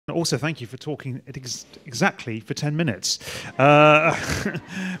Also, thank you for talking exactly for 10 minutes.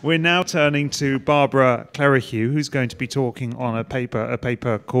 We're now turning to Barbara Clerihue, who's going to be talking on a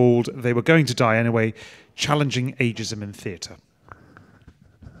paper called They Were Going to Die Anyway, Challenging Ageism in Theatre.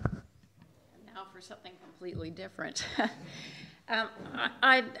 Now for something completely different.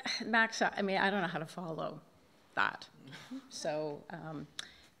 Max, I mean, I don't know how to follow that. So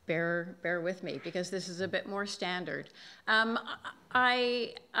bear with me, because this is a bit more standard.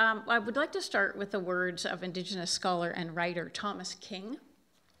 I would like to start with the words of Indigenous scholar and writer Thomas King.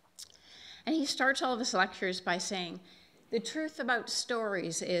 And he starts all of his lectures by saying, the truth about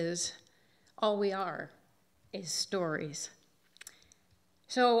stories is all we are is stories.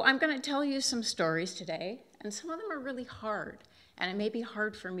 So I'm going to tell you some stories today, and some of them are really hard, and it may be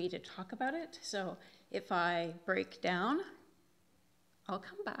hard for me to talk about it. So if I break down, I'll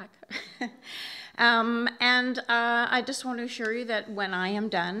come back. I just want to assure you that when I am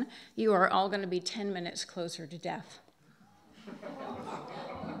done, you are all going to be 10 minutes closer to death.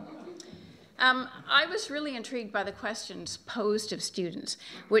 I was really intrigued by the questions posed of students,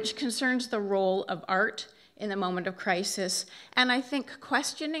 which concerns the role of art in the moment of crisis. And I think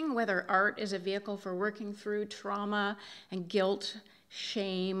questioning whether art is a vehicle for working through trauma and guilt,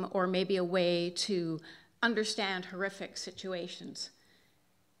 shame, or maybe a way to understand horrific situations.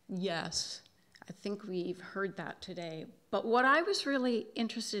 Yes, I think we've heard that today. But what I was really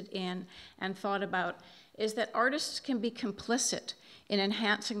interested in and thought about is that artists can be complicit in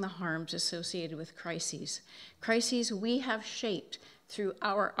enhancing the harms associated with crises. Crises we have shaped through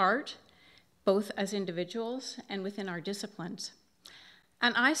our art, both as individuals and within our disciplines.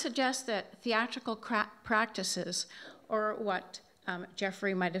 And I suggest that theatrical practices, or what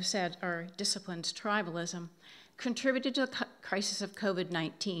Jeffrey might have said are disciplines tribalism, contributed to the crisis of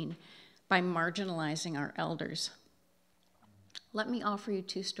COVID-19 by marginalizing our elders. Let me offer you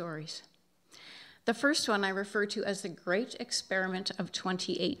two stories. The first one I refer to as the Great Experiment of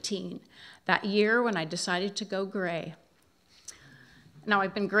 2018, that year when I decided to go gray. Now,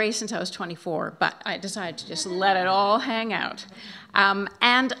 I've been gray since I was 24, but I decided to just let it all hang out.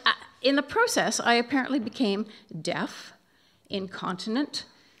 In the process, I apparently became deaf, incontinent,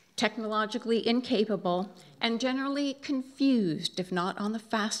 technologically incapable, and generally confused, if not on the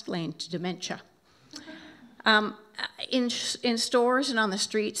fast lane to dementia. In stores and on the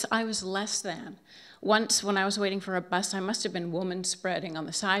streets, I was less than. Once, when I was waiting for a bus, I must have been woman spreading on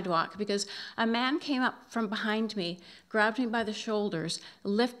the sidewalk, because a man came up from behind me, grabbed me by the shoulders,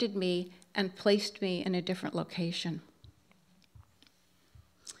 lifted me, and placed me in a different location.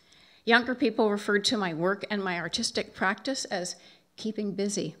 Younger people referred to my work and my artistic practice as keeping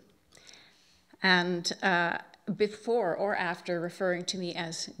busy, and before or after referring to me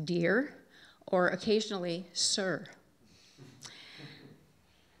as dear, or occasionally sir.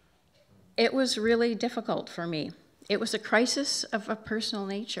 It was really difficult for me. It was a crisis of a personal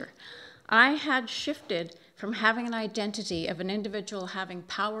nature. I had shifted from having an identity of an individual having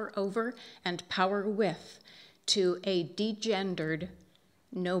power over and power with to a degendered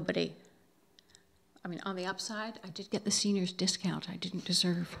nobody. I mean, on the upside, I did get the seniors discount I didn't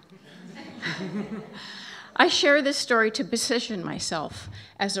deserve. I share this story to position myself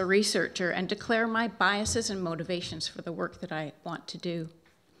as a researcher and declare my biases and motivations for the work that I want to do.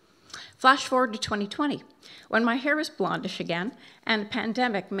 Flash forward to 2020, when my hair was blondish again, and the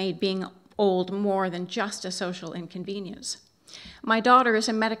pandemic made being old more than just a social inconvenience. My daughter is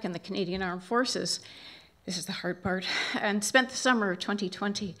a medic in the Canadian Armed Forces, this is the hard part, and spent the summer of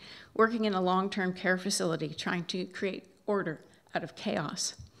 2020 working in a long-term care facility trying to create order out of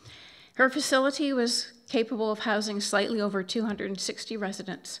chaos. Her facility was capable of housing slightly over 260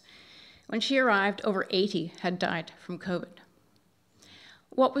 residents. When she arrived, over 80 had died from COVID.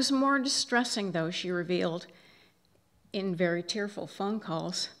 What was more distressing, though, she revealed in very tearful phone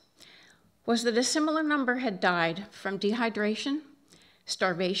calls, was that a similar number had died from dehydration,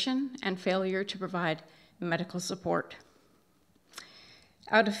 starvation, and failure to provide medical support.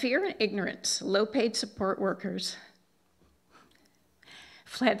 Out of fear and ignorance, low-paid support workers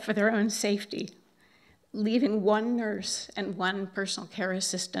fled for their own safety, leaving one nurse and one personal care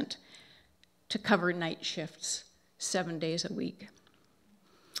assistant to cover night shifts 7 days a week.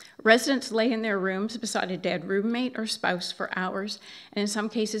 Residents lay in their rooms beside a dead roommate or spouse for hours, and in some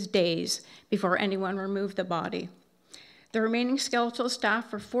cases days, before anyone removed the body. The remaining skeletal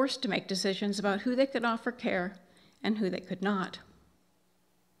staff were forced to make decisions about who they could offer care and who they could not.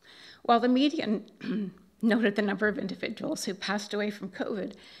 While the media noted the number of individuals who passed away from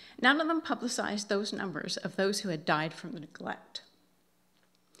COVID, none of them publicized those numbers of those who had died from neglect.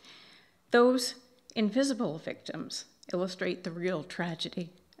 Those invisible victims illustrate the real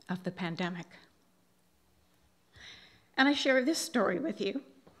tragedy of the pandemic. And I share this story with you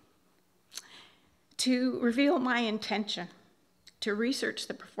to reveal my intention to research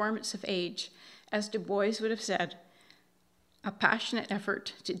the performance of age, as Du Bois would have said, a passionate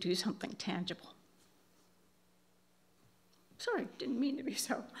effort to do something tangible. Sorry, didn't mean to be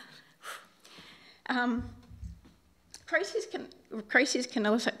so. Crises can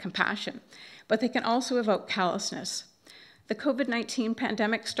elicit compassion, but they can also evoke callousness. The COVID-19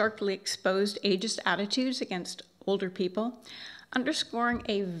 pandemic starkly exposed ageist attitudes against older people, underscoring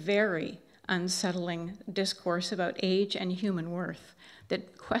a very unsettling discourse about age and human worth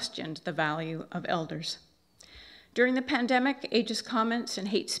that questioned the value of elders. During the pandemic, ageist comments and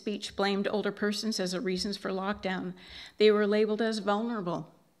hate speech blamed older persons as the reasons for lockdown. They were labeled as vulnerable,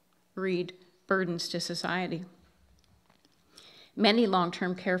 read burdens to society. Many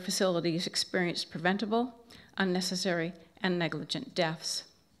long-term care facilities experienced preventable, unnecessary, and negligent deaths.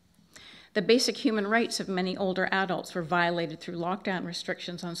 The basic human rights of many older adults were violated through lockdown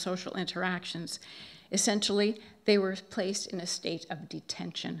restrictions on social interactions. Essentially, they were placed in a state of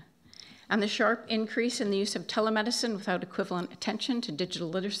detention. And the sharp increase in the use of telemedicine without equivalent attention to digital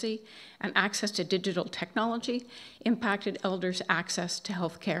literacy and access to digital technology impacted elders' access to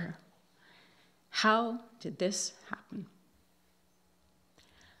health care. How did this happen?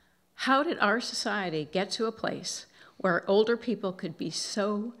 How did our society get to a place where older people could be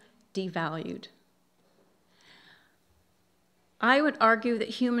so devalued? I would argue that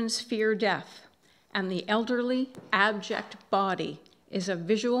humans fear death, and the elderly, abject body is a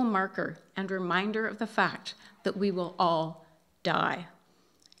visual marker and reminder of the fact that we will all die.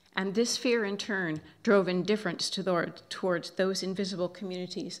 And this fear, in turn, drove indifference towards those invisible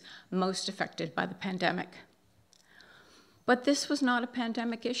communities most affected by the pandemic. But this was not a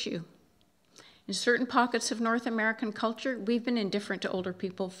pandemic issue. In certain pockets of North American culture, we've been indifferent to older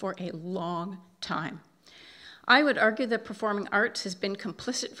people for a long time. I would argue that performing arts has been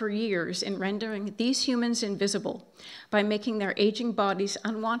complicit for years in rendering these humans invisible by making their aging bodies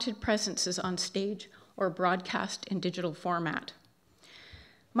unwanted presences on stage or broadcast in digital format.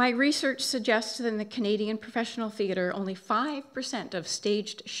 My research suggests that in the Canadian professional theatre, only 5% of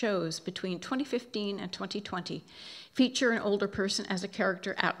staged shows between 2015 and 2020 feature an older person as a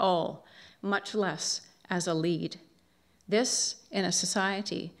character at all, much less as a lead. This in a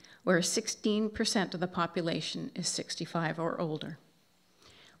society where 16% of the population is 65 or older.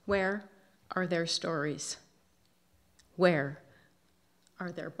 Where are their stories? Where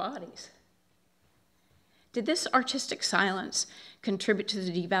are their bodies? Did this artistic silence contribute to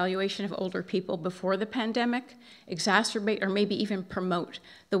the devaluation of older people before the pandemic, exacerbate or maybe even promote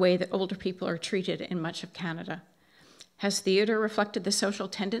the way that older people are treated in much of Canada? Has theatre reflected the social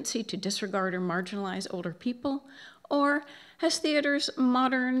tendency to disregard or marginalize older people? Or has theatre's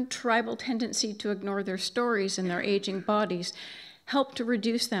modern tribal tendency to ignore their stories and their aging bodies helped to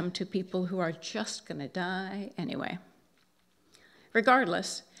reduce them to people who are just gonna die anyway?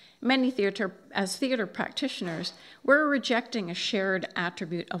 Regardless, many as theatre practitioners, we're rejecting a shared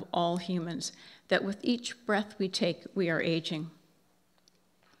attribute of all humans, that with each breath we take, we are aging.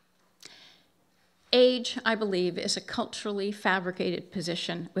 Age, I believe, is a culturally fabricated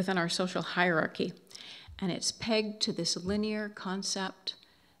position within our social hierarchy, and it's pegged to this linear concept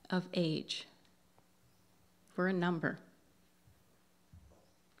of age. We're a number.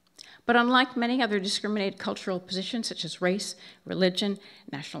 But unlike many other discriminated cultural positions such as race, religion,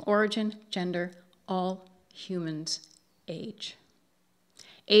 national origin, gender, all humans age.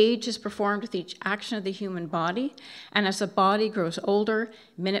 Age is performed with each action of the human body, and as the body grows older,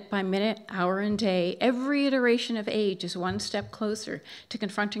 minute by minute, hour and day, every iteration of age is one step closer to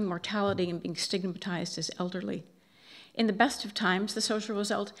confronting mortality and being stigmatized as elderly. In the best of times, the social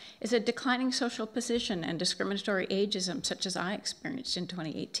result is a declining social position and discriminatory ageism, such as I experienced in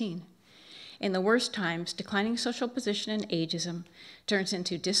 2018. In the worst times, declining social position and ageism turns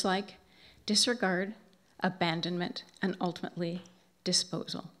into dislike, disregard, abandonment, and ultimately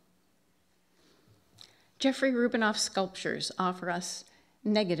disposal. Jeffrey Rubinoff's sculptures offer us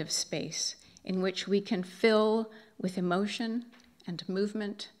negative space in which we can fill with emotion and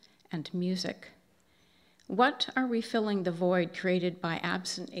movement and music. What are we filling the void created by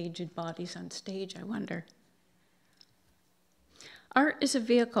absent aged bodies on stage, I wonder? Art is a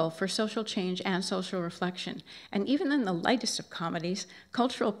vehicle for social change and social reflection, and even in the lightest of comedies,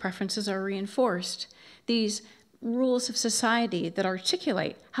 cultural preferences are reinforced. These rules of society that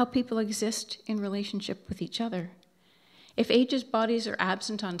articulate how people exist in relationship with each other. If aged bodies are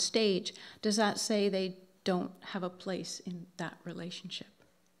absent on stage, does that say they don't have a place in that relationship?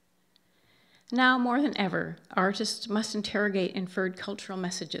 Now more than ever, artists must interrogate inferred cultural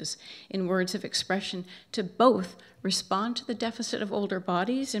messages in words of expression to both respond to the deficit of older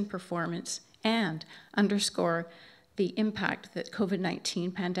bodies in performance and underscore the impact that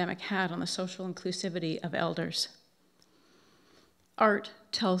COVID-19 pandemic had on the social inclusivity of elders. Art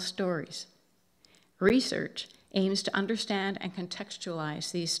tells stories. Research aims to understand and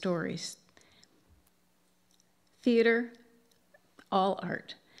contextualize these stories. Theater, all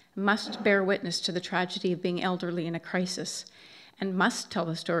art, must bear witness to the tragedy of being elderly in a crisis and must tell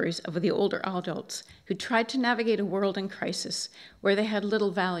the stories of the older adults who tried to navigate a world in crisis where they had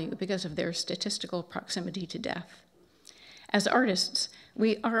little value because of their statistical proximity to death. As artists,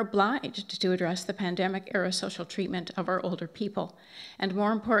 we are obliged to address the pandemic-era social treatment of our older people, and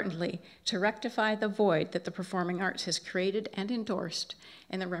more importantly, to rectify the void that the performing arts has created and endorsed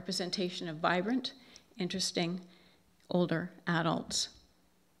in the representation of vibrant, interesting, older adults.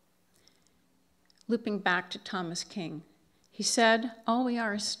 Looping back to Thomas King, he said, "All we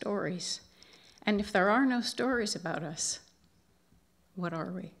are is stories, and if there are no stories about us, what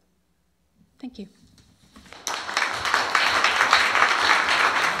are we?" Thank you.